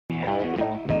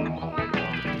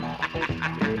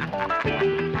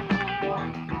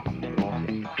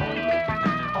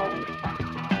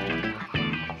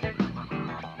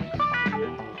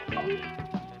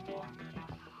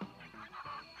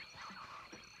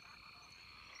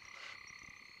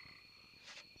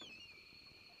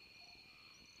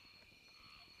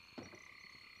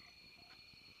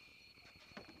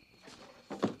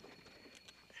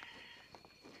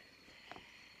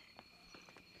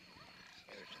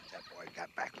boy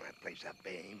got back from that place up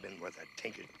there. Ain't been worth a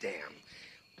tinker's damn.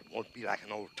 Won't be like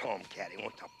an old tomcat. He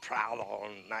wants to prowl all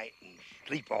night and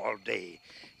sleep all day.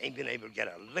 Ain't been able to get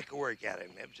a lick of work out of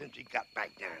him ever since he got back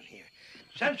down here.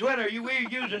 Since when are we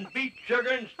using beet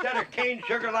sugar instead of cane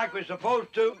sugar like we're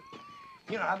supposed to?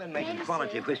 You know, I've been making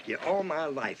quality whiskey all my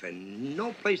life, and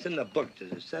no place in the book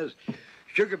that says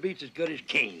sugar beet's as good as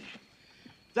cane.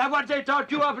 Is that what they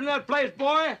taught you up in that place,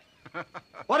 boy?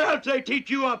 What else they teach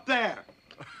you up there?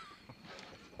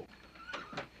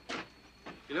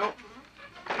 You know,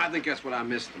 I think that's what I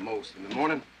miss the most in the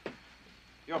morning.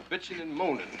 You're bitching and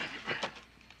moaning.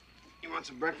 You want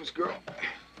some breakfast, girl?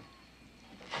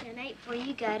 It ain't before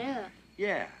you got up.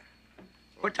 Yeah.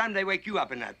 What time they wake you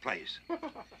up in that place?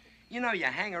 You know, you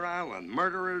hang around with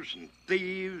murderers and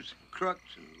thieves, and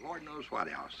crooks, and Lord knows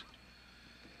what else.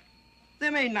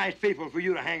 Them ain't nice people for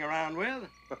you to hang around with.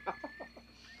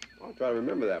 I'll try to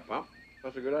remember that, Pop.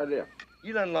 That's a good idea.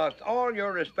 You done lost all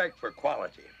your respect for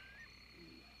quality.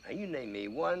 Now, you name me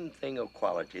one thing of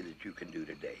quality that you can do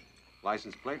today.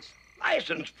 License plates?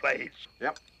 License plates?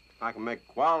 Yep. I can make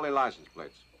quality license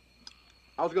plates.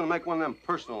 I was going to make one of them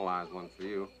personalized ones for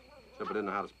you, except I didn't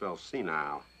know how to spell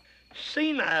senile.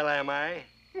 Senile, am I?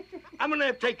 I'm going to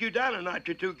have to take you down a notch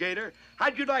or two, Gator.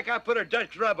 How'd you like I put a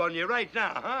Dutch rub on you right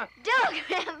now, huh? Do it,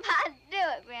 Grandpa. Do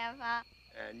it, Grandpa.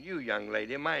 And you, young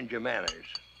lady, mind your manners.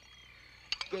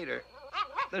 Gator,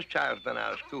 this child's been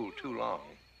out of school too long.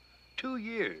 2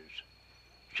 years.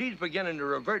 She's beginning to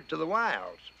revert to the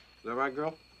wilds. Is that right,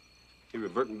 girl? You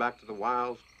reverting back to the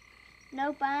wilds?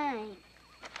 Nope, I ain't.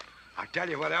 I'll tell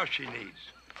you what else she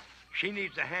needs. She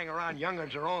needs to hang around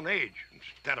young'uns her own age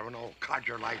instead of an old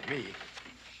codger like me.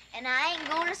 And I ain't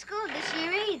going to school this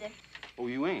year either. Oh,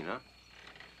 you ain't, huh?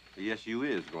 Yes, you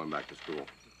is going back to school.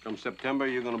 Come September,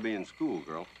 you're going to be in school,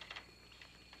 girl.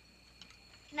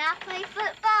 Can I play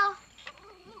football?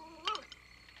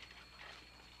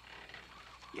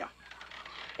 Yeah.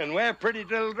 And wear pretty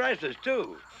little dresses,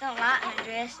 too. Don't like my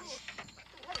dresses.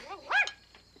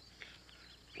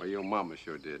 Well, your mama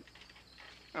sure did.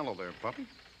 Hello there, puppy.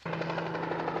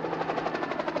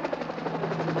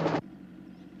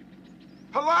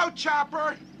 Hello,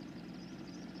 Chopper.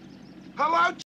 Hello,